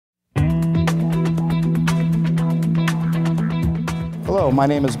Hello, my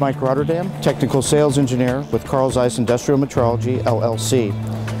name is Mike Rotterdam, Technical Sales Engineer with Carl Zeiss Industrial Metrology, LLC.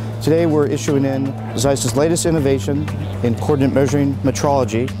 Today we're issuing in Zeiss's latest innovation in coordinate measuring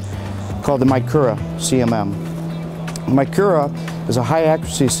metrology called the Micura CMM. Micura is a high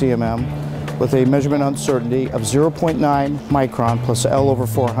accuracy CMM with a measurement uncertainty of 0.9 micron plus L over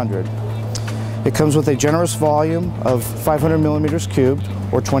 400. It comes with a generous volume of 500 millimeters cubed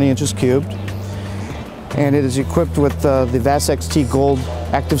or 20 inches cubed, and it is equipped with the VAS XT Gold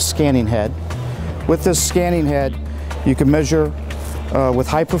active scanning head. With this scanning head, you can measure with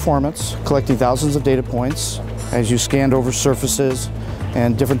high performance, collecting thousands of data points as you scanned over surfaces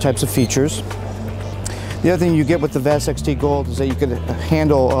and different types of features. The other thing you get with the VAS XT Gold is that you can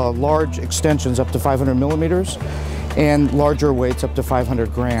handle large extensions up to 500 millimeters and larger weights up to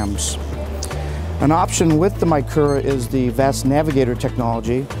 500 grams. An option with the Micura is the VAS Navigator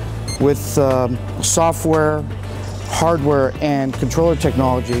technology. With software, hardware, and controller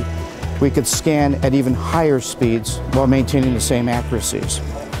technology, we could scan at even higher speeds while maintaining the same accuracies.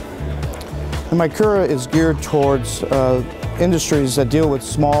 The Micura is geared towards industries that deal with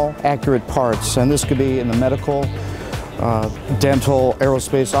small, accurate parts, and this could be in the medical, dental,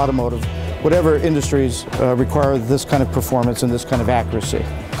 aerospace, automotive, whatever industries require this kind of performance and this kind of accuracy.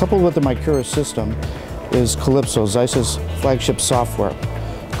 Coupled with the Micura system is Calypso, Zeiss's flagship software.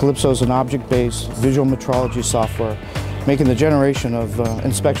 Calypso is an object-based visual metrology software, making the generation of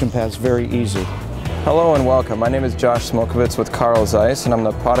inspection paths very easy. Hello and welcome. My name is Josh Smolkovitz with Carl Zeiss, and I'm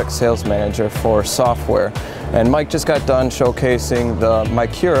the product sales manager for software. And Mike just got done showcasing the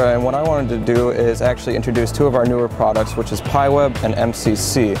Micura, and what I wanted to do is actually introduce two of our newer products, which is PiWeb and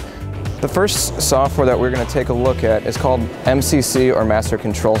MCC. The first software that we're going to take a look at is called MCC, or Master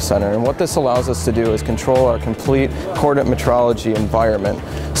Control Center, and what this allows us to do is control our complete coordinate metrology environment.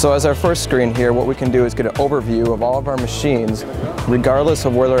 So as our first screen here, what we can do is get an overview of all of our machines, regardless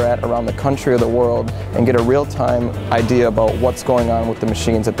of where they're at around the country or the world, and get a real-time idea about what's going on with the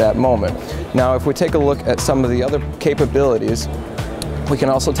machines at that moment. Now, if we take a look at some of the other capabilities, we can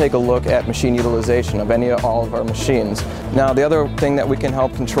also take a look at machine utilization of any or all of our machines. Now, the other thing that we can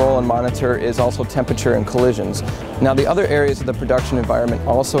help control and monitor is also temperature and collisions. Now, the other areas of the production environment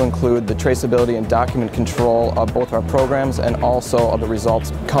also include the traceability and document control of both our programs and also of the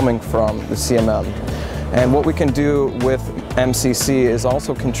results coming from the CMM. And what we can do with MCC is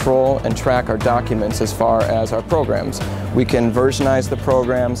also control and track our documents as far as our programs. We can versionize the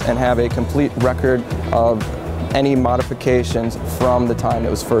programs and have a complete record of any modifications from the time it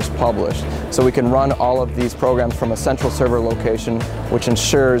was first published. So we can run all of these programs from a central server location, which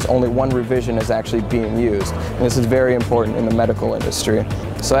ensures only one revision is actually being used. And this is very important in the medical industry.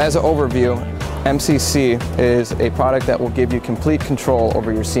 So as an overview, MCC is a product that will give you complete control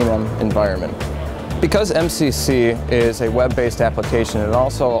over your CMM environment. Because MCC is a web-based application, it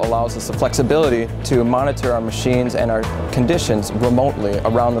also allows us the flexibility to monitor our machines and our conditions remotely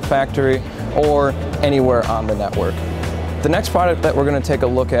around the factory or anywhere on the network. The next product that we're going to take a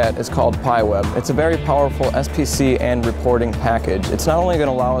look at is called PiWeb. It's a very powerful SPC and reporting package. It's not only going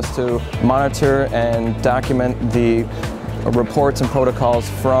to allow us to monitor and document the reports and protocols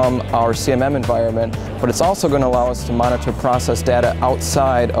from our CMM environment, but it's also going to allow us to monitor process data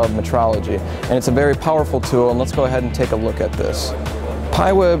outside of metrology. And it's a very powerful tool, and let's go ahead and take a look at this.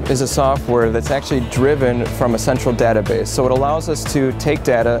 PiWeb is a software that's actually driven from a central database, so it allows us to take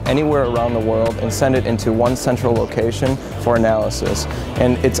data anywhere around the world and send it into one central location for analysis.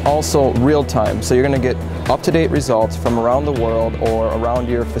 And it's also real-time, so you're going to get up-to-date results from around the world or around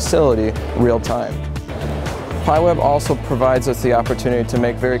your facility real-time. PiWeb also provides us the opportunity to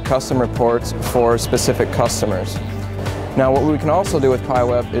make very custom reports for specific customers. Now, what we can also do with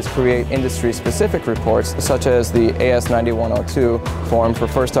PiWeb is create industry-specific reports, such as the AS9102 form for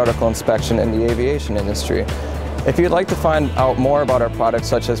first article inspection in the aviation industry. If you'd like to find out more about our products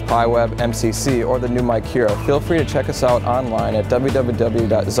such as PiWeb, MCC, or the new Micura, feel free to check us out online at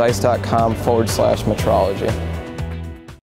www.zeiss.com/metrology.